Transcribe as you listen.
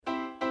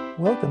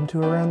Welcome to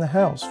Around the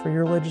House for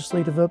your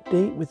legislative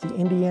update with the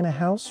Indiana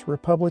House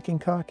Republican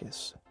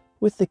Caucus.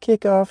 With the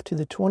kickoff to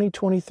the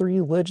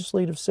 2023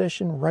 legislative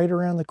session right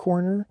around the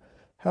corner,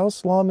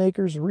 House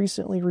lawmakers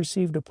recently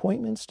received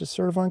appointments to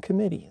serve on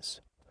committees.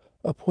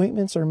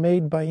 Appointments are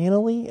made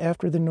biennially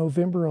after the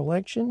November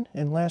election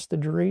and last the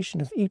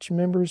duration of each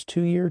member's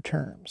 2-year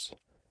terms.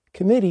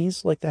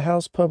 Committees, like the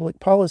House Public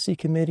Policy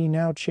Committee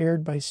now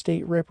chaired by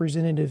State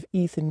Representative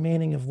Ethan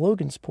Manning of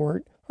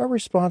Logansport, are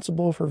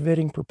responsible for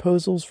vetting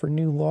proposals for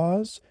new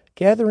laws,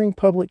 gathering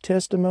public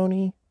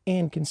testimony,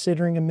 and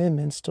considering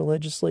amendments to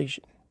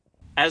legislation.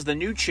 As the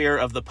new chair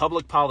of the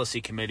Public Policy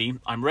Committee,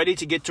 I'm ready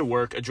to get to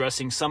work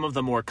addressing some of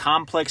the more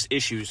complex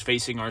issues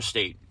facing our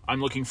state.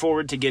 I'm looking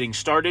forward to getting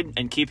started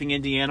and keeping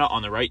Indiana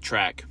on the right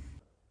track.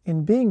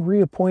 In being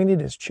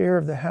reappointed as chair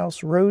of the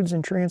House Roads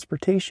and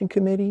Transportation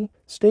Committee,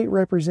 State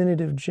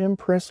Representative Jim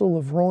Pressel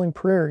of Rolling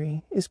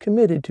Prairie is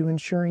committed to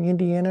ensuring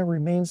Indiana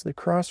remains the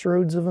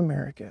crossroads of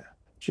America.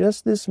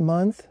 Just this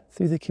month,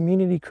 through the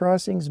Community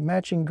Crossings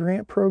Matching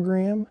Grant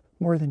Program,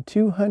 more than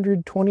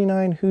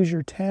 229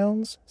 Hoosier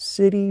towns,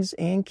 cities,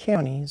 and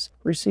counties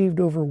received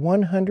over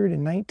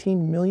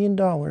 $119 million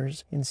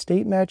in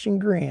state matching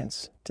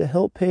grants to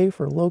help pay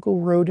for local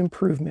road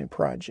improvement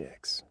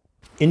projects.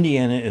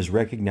 Indiana is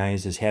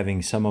recognized as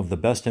having some of the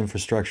best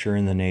infrastructure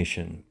in the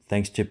nation,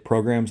 thanks to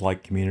programs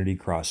like Community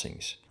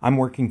Crossings. I'm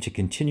working to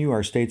continue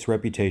our state's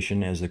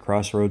reputation as the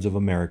crossroads of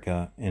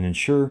America and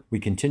ensure we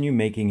continue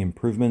making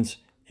improvements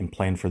and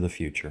plan for the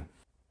future.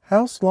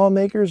 House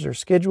lawmakers are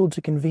scheduled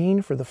to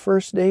convene for the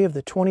first day of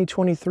the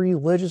 2023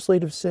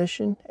 legislative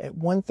session at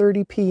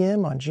 1:30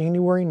 p.m. on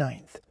January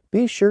 9th.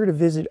 Be sure to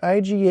visit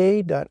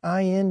iga.in.gov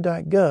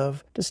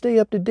to stay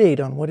up to date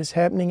on what is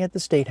happening at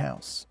the State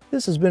House.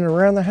 This has been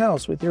Around the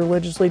House with your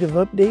legislative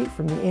update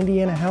from the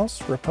Indiana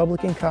House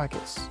Republican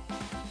Caucus.